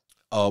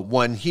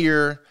 1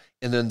 here,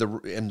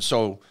 and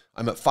so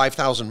I'm at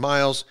 5,000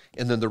 miles,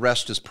 and then the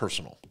rest is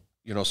personal,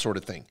 sort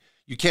of thing.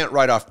 You can't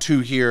write off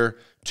 2 here,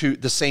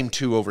 the same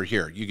 2 over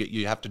here.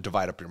 You have to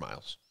divide up your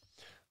miles.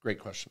 Great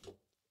question.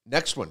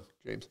 Next one,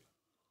 James.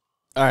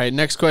 All right,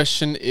 next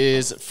question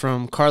is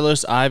from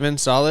Carlos Ivan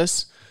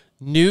Salas.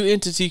 New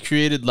entity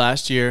created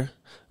last year,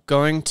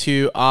 going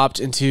to opt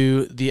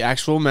into the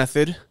actual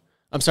method.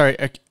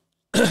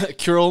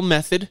 Accrual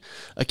method.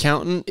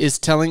 Accountant is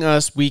telling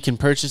us we can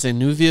purchase a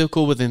new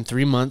vehicle within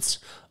 3 months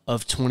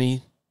of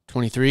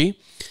 2023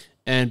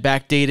 and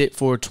backdate it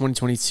for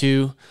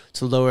 2022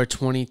 to lower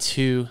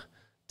 22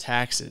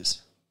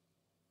 taxes.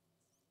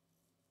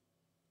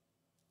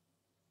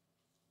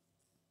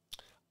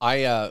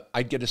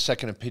 I'd get a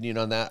second opinion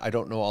on that. I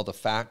don't know all the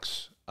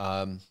facts.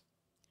 And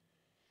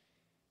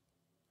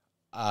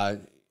I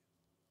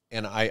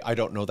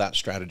don't know that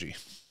strategy.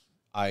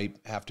 I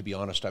have to be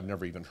honest, I've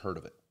never even heard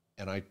of it.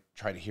 And I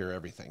try to hear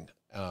everything.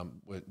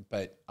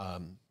 But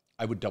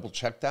I would double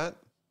check that.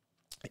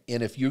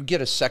 And if you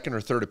get a second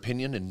or third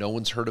opinion and no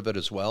one's heard of it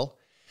as well,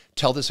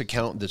 tell this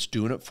accountant that's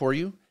doing it for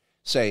you,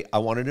 say, I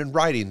want it in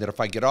writing that if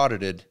I get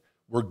audited,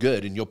 we're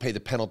good and you'll pay the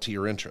penalty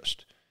or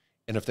interest.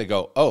 And if they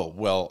go, oh,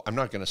 well, I'm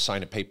not going to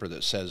sign a paper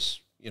that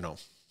says,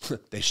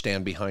 they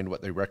stand behind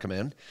what they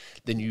recommend,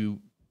 then you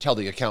tell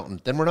the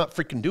accountant, then we're not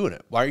freaking doing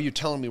it. Why are you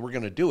telling me we're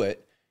going to do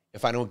it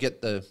if I don't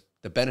get the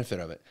benefit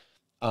of it?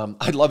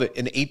 I love it.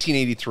 In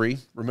 1883,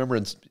 remember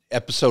in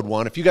episode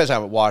 1, if you guys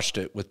haven't watched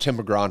it with Tim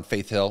McGraw and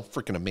Faith Hill,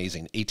 freaking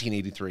amazing,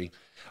 1883.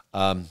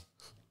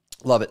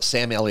 Love it.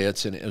 Sam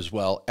Elliott's in it as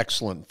well.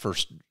 Excellent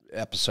first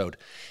episode.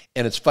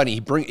 And it's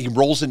funny, he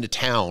rolls into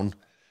town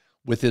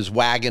with his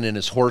wagon and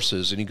his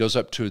horses, and he goes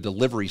up to the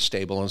livery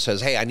stable and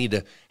says, hey, I need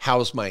to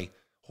house my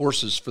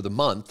horses for the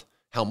month.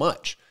 How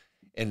much?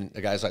 And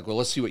the guy's like, well,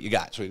 let's see what you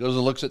got. So he goes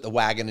and looks at the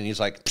wagon, and he's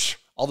like,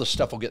 all this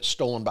stuff will get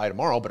stolen by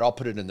tomorrow, but I'll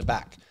put it in the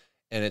back.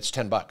 And it's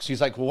 $10. He's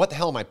like, well, what the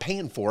hell am I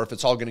paying for if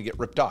it's all going to get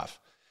ripped off?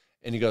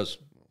 And he goes,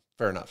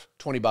 fair enough,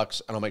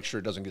 $20, and I'll make sure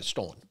it doesn't get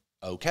stolen.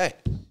 Okay.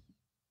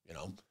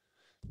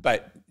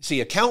 But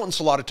see, accountants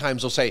a lot of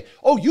times will say,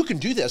 oh, you can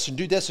do this and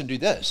do this and do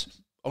this.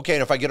 Okay,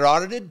 and if I get it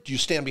audited, do you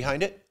stand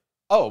behind it?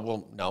 Oh,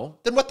 well, no.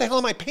 Then what the hell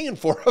am I paying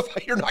for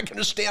if you're not going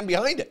to stand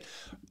behind it?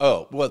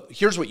 Oh, well,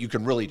 here's what you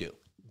can really do.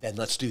 Then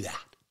let's do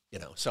that.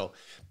 So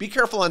be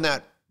careful on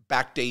that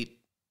backdate.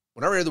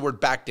 Whenever I hear the word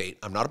backdate,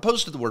 I'm not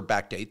opposed to the word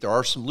backdate. There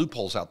are some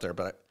loopholes out there,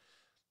 but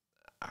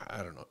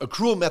I don't know.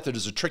 Accrual method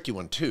is a tricky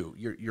one too.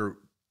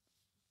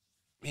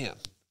 Man,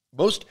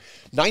 Most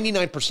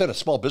 99% of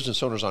small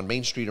business owners on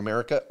Main Street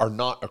America are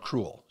not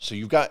accrual. So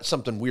you've got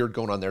something weird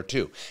going on there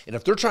too. And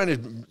if they're trying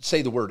to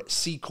say the word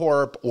C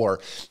Corp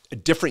or a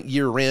different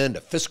year end,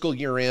 a fiscal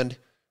year end,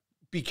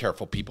 be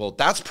careful, people.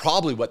 That's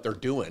probably what they're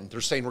doing.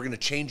 They're saying we're going to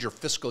change your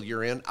fiscal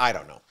year end. I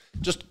don't know.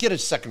 Just get a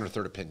second or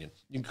third opinion.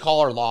 You can call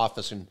our law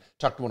office and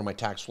talk to one of my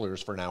tax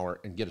lawyers for an hour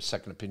and get a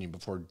second opinion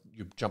before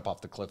you jump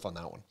off the cliff on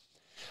that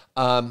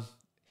one.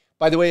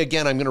 By the way,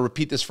 again, I'm going to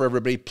repeat this for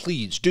everybody.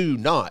 Please do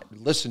not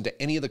listen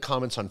to any of the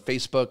comments on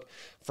Facebook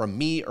from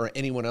me or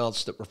anyone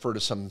else that refer to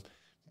some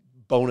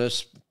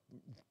bonus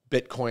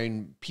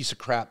Bitcoin piece of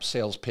crap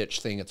sales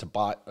pitch thing. It's a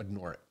bot.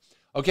 Ignore it.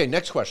 Okay,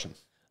 next question.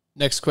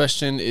 Next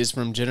question is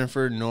from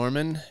Jennifer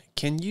Norman.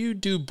 Can you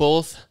do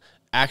both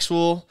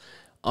actual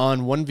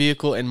on one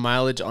vehicle and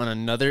mileage on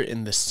another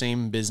in the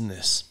same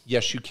business?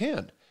 Yes, you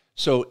can.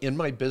 So in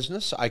my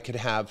business, I could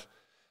have,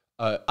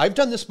 I've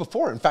done this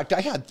before. In fact, I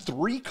had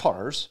 3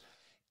 cars.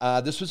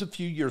 This was a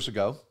few years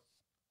ago.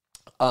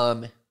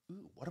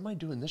 What am I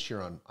doing this year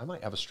on? I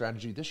might have a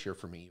strategy this year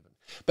for me even.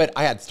 But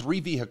I had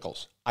 3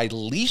 vehicles. I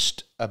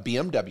leased a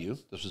BMW.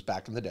 This was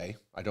back in the day.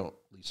 I don't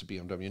lease a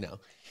BMW now.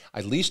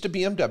 I leased a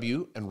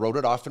BMW and wrote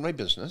it off in my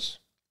business.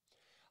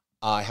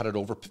 I had it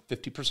over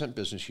 50%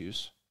 business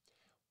use.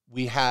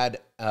 We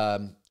had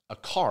a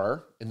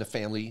car in the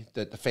family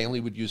that the family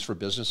would use for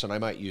business and I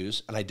might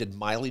use, and I did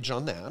mileage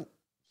on that.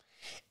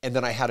 And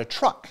then I had a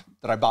truck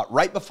that I bought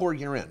right before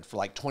year end for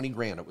like 20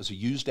 grand. It was a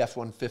used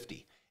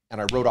F-150. And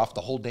I wrote off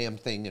the whole damn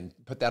thing and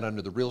put that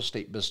under the real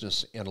estate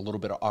business and a little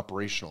bit of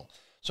operational.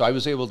 So I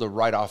was able to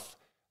write off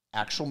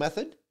actual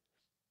method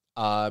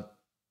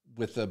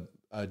with the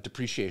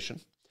depreciation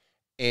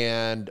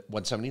and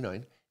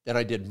 179. Then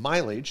I did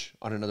mileage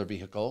on another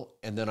vehicle,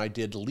 and then I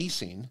did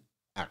leasing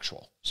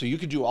actual. So you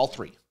could do all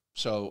 3.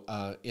 So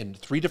in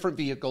 3 different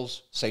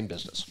vehicles, same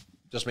business.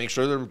 Just make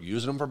sure they're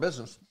using them for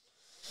business.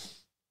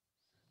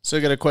 So I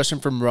got a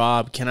question from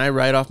Rob. Can I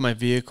write off my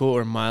vehicle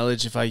or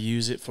mileage if I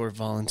use it for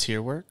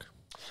volunteer work?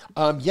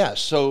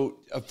 Yes. So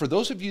for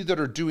those of you that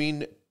are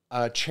doing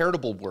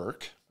charitable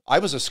work, I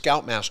was a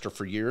scoutmaster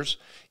for years,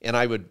 and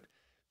I would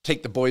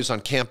take the boys on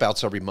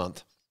campouts every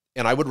month,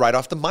 and I would write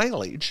off the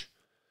mileage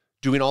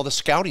doing all the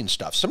scouting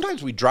stuff.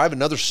 Sometimes we drive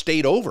another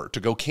state over to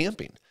go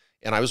camping.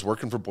 And I was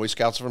working for Boy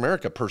Scouts of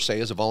America per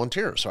se as a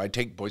volunteer. So I'd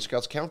take Boy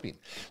Scouts camping.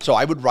 So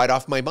I would write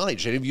off my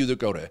mileage. Any of you that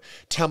go to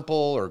temple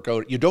or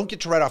you don't get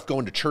to write off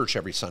going to church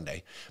every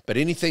Sunday, but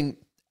anything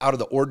out of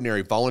the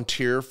ordinary,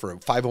 volunteer for a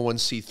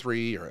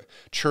 501c3 or a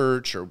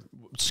church or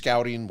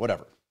scouting,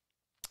 whatever.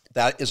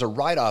 That is a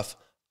write-off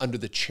under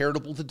the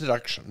charitable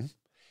deduction.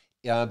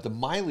 The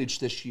mileage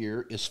this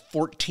year is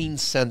 14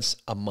 cents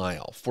a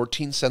mile.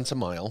 14 cents a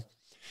mile.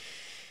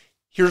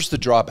 Here's the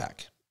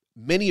drawback.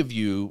 Many of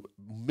you,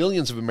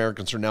 millions of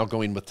Americans, are now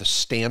going with the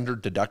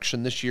standard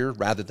deduction this year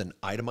rather than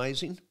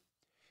itemizing.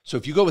 So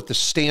if you go with the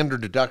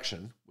standard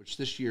deduction, which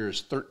this year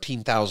is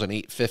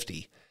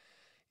 $13,850,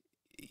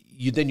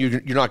 then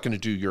you're not going to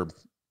do your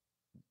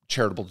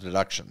charitable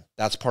deduction.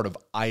 That's part of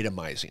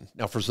itemizing.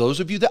 Now, for those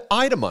of you that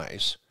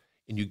itemize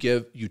and you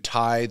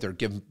tithe or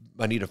give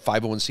money to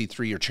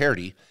 501c3 or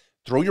charity,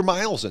 throw your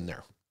miles in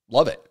there.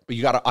 Love it, but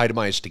you got to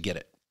itemize to get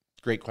it.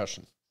 Great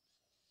question.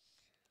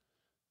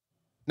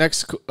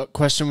 Next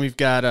question we've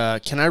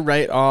got, can I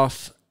rent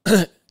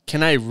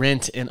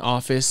an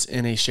office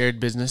in a shared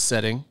business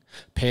setting,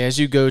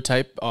 pay-as-you-go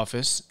type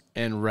office,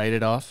 and write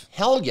it off?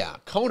 Hell yeah.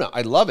 Kona,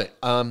 I love it.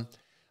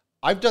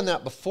 I've done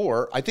that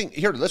before. I think,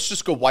 here, let's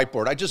just go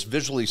whiteboard. I just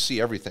visually see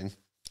everything.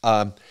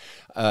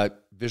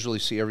 Visually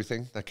see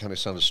everything? That kind of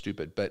sounded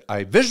stupid, but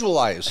I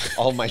visualize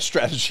all my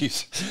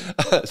strategies.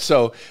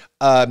 So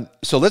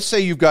let's say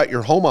you've got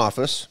your home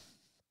office.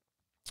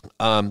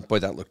 Boy,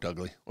 that looked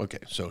ugly. Okay,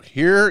 so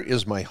here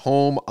is my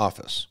home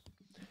office.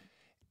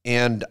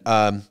 And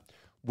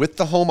with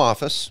the home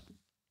office,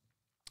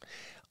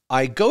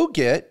 I go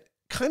get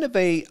kind of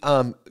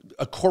a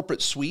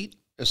corporate suite,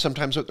 is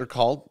sometimes what they're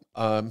called,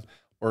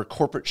 or a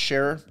corporate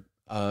share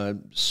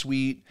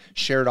suite,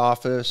 shared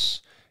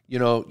office, you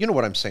know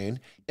what I'm saying.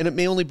 And it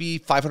may only be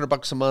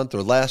 $500 a month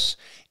or less.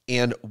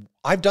 And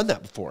I've done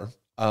that before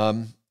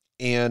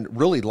and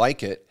really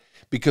like it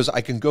because I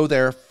can go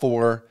there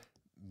for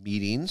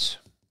meetings.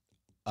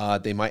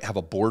 They might have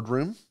a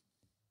boardroom.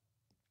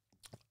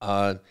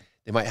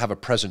 They might have a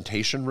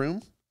presentation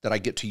room that I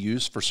get to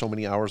use for so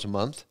many hours a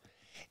month.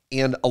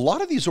 And a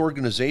lot of these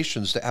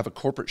organizations that have a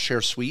corporate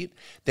share suite,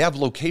 they have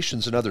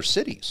locations in other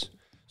cities.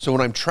 So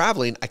when I'm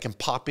traveling, I can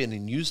pop in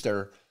and use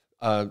their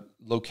other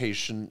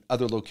location,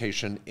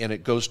 and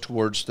it goes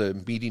towards the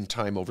meeting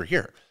time over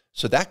here.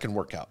 So that can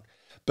work out.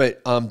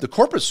 But the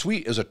corporate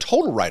suite is a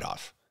total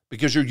write-off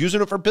because you're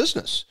using it for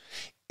business.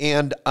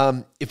 And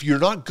if you're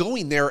not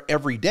going there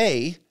every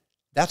day,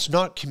 that's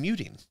not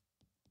commuting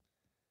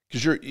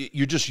because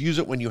you just use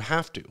it when you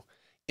have to.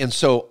 And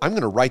so I'm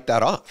going to write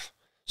that off.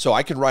 So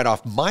I can write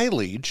off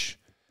mileage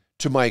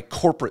to my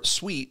corporate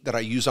suite that I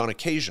use on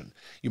occasion.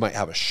 You might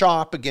have a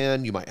shop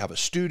again. You might have a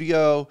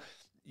studio.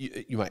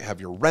 You might have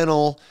your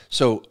rental.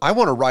 So I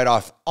want to write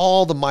off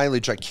all the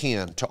mileage I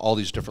can to all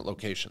these different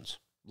locations.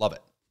 Love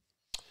it.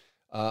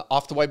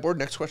 Off the whiteboard,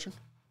 next question.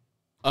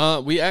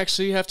 We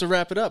actually have to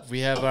wrap it up. We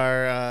have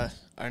our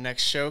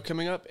next show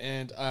coming up,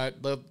 and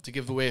I'd love to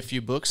give away a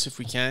few books if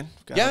we can.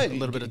 Got a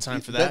little bit of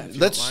time for that, if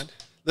you don't mind.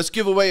 Let's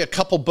give away a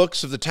couple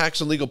books of the Tax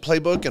and Legal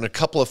Playbook and a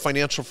couple of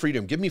Financial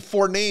Freedom. Give me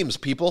 4 names,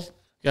 people.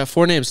 Got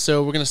 4 names.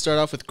 So we're going to start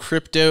off with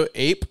Crypto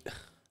Ape.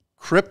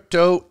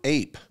 Crypto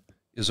Ape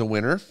is a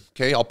winner.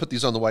 Okay, I'll put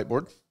these on the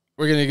whiteboard.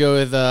 We're going to go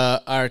with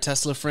our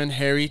Tesla friend,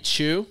 Harry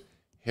Chu.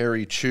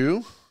 Harry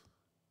Chu.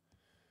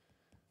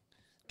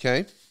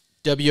 Okay.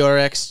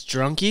 WRX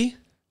Drunky.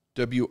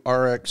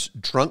 WRX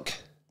Drunk.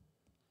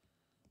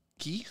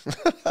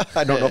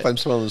 I don't know if I'm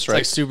spelling this right.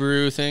 It's like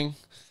Subaru thing.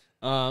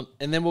 And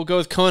then we'll go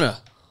with Kona.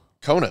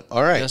 Kona.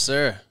 All right. Yes,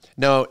 sir.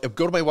 Now,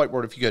 go to my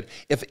whiteboard if you could.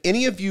 If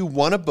any of you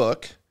want a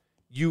book,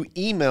 you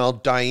email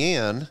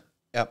Diane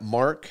at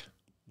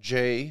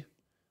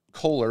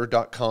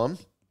markjkohler.com,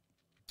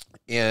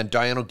 and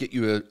Diane will get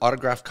you an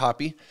autographed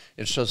copy,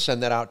 and she'll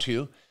send that out to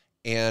you.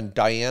 And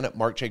Diane at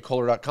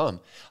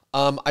markjkohler.com.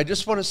 I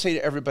just want to say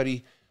to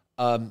everybody,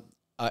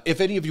 if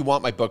any of you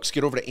want my books,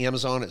 get over to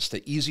Amazon. It's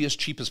the easiest,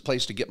 cheapest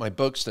place to get my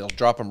books. They'll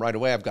drop them right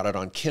away. I've got it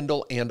on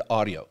Kindle and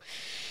audio.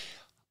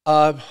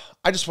 I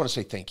just want to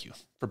say thank you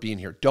for being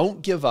here.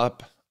 Don't give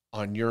up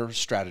on your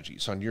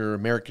strategies, on your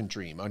American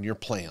dream, on your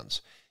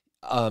plans.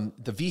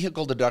 The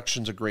vehicle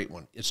deduction's a great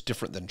one. It's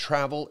different than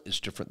travel.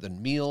 It's different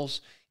than meals.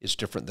 It's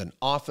different than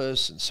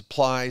office and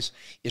supplies.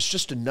 It's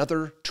just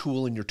another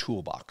tool in your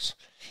toolbox.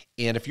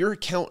 And if your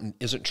accountant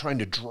isn't trying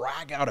to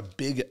drag out a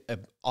big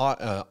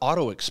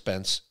auto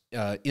expense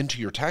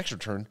into your tax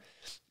return,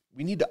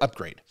 we need to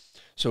upgrade.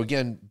 So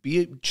again,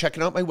 be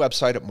checking out my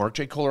website at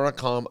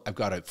markjkohler.com. I've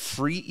got a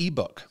free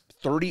ebook,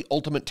 30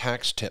 Ultimate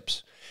Tax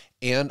Tips.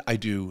 And I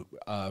do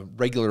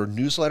regular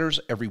newsletters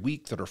every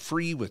week that are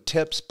free with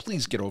tips.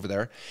 Please get over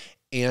there,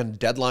 and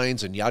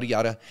deadlines and yada,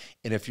 yada.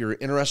 And if you're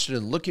interested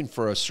in looking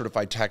for a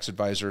certified tax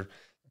advisor,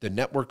 the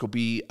network will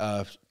be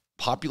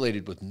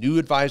populated with new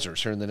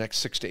advisors here in the next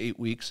 6 to 8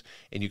 weeks,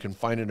 and you can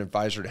find an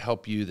advisor to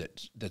help you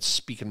that's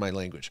speaking my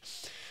language.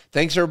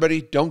 Thanks,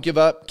 everybody. Don't give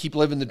up. Keep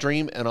living the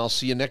dream, and I'll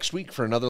see you next week for another